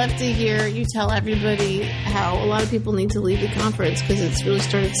love to hear you tell everybody how a lot of people need to leave the conference because it's really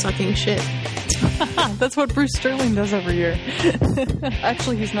started sucking shit. That's what Bruce Sterling does every year.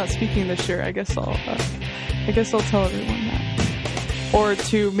 Actually, he's not speaking this year. I guess I'll tell everyone that. Or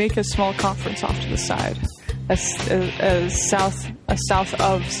to make a small conference off to the side, as south of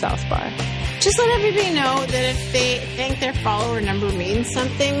South by. Just let everybody know that if they think their follower number means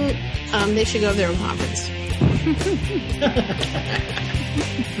something, they should go to their own conference.